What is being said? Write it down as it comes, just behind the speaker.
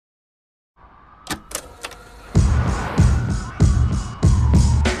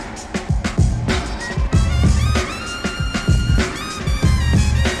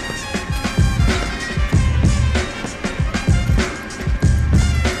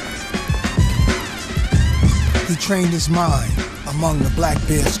trained his mind among the Black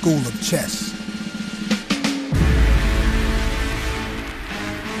Bear school of chess.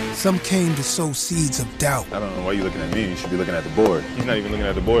 Some came to sow seeds of doubt. I don't know why you're looking at me. You should be looking at the board. He's not even looking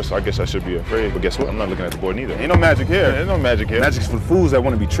at the board, so I guess I should be afraid. But guess what? I'm not looking at the board neither. Ain't no magic here. There's no magic here. Magic's for the fools that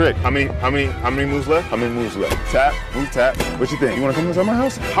want to be tricked. How many moves left? How many moves left? Tap, move, tap. What you think? You want to come inside my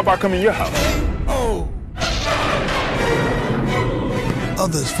house? How about come in your house? Oh!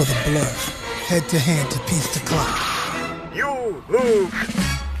 Others for the blood, head to hand to piece the clock. You move!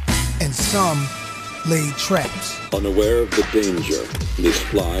 And some laid traps. Unaware of the danger, this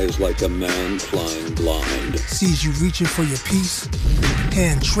flies like a man flying blind. Sees you reaching for your piece,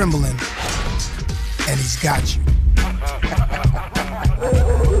 hand trembling, and he's got you.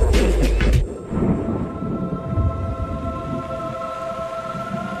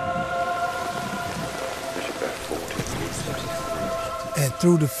 And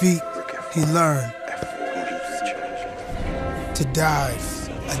through defeat, he learned to dive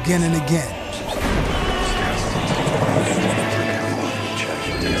again and again.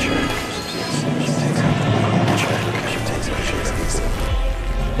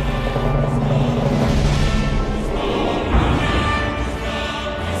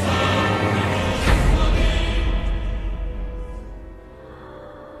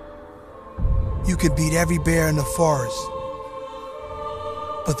 You could beat every bear in the forest,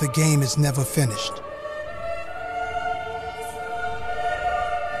 but the game is never finished.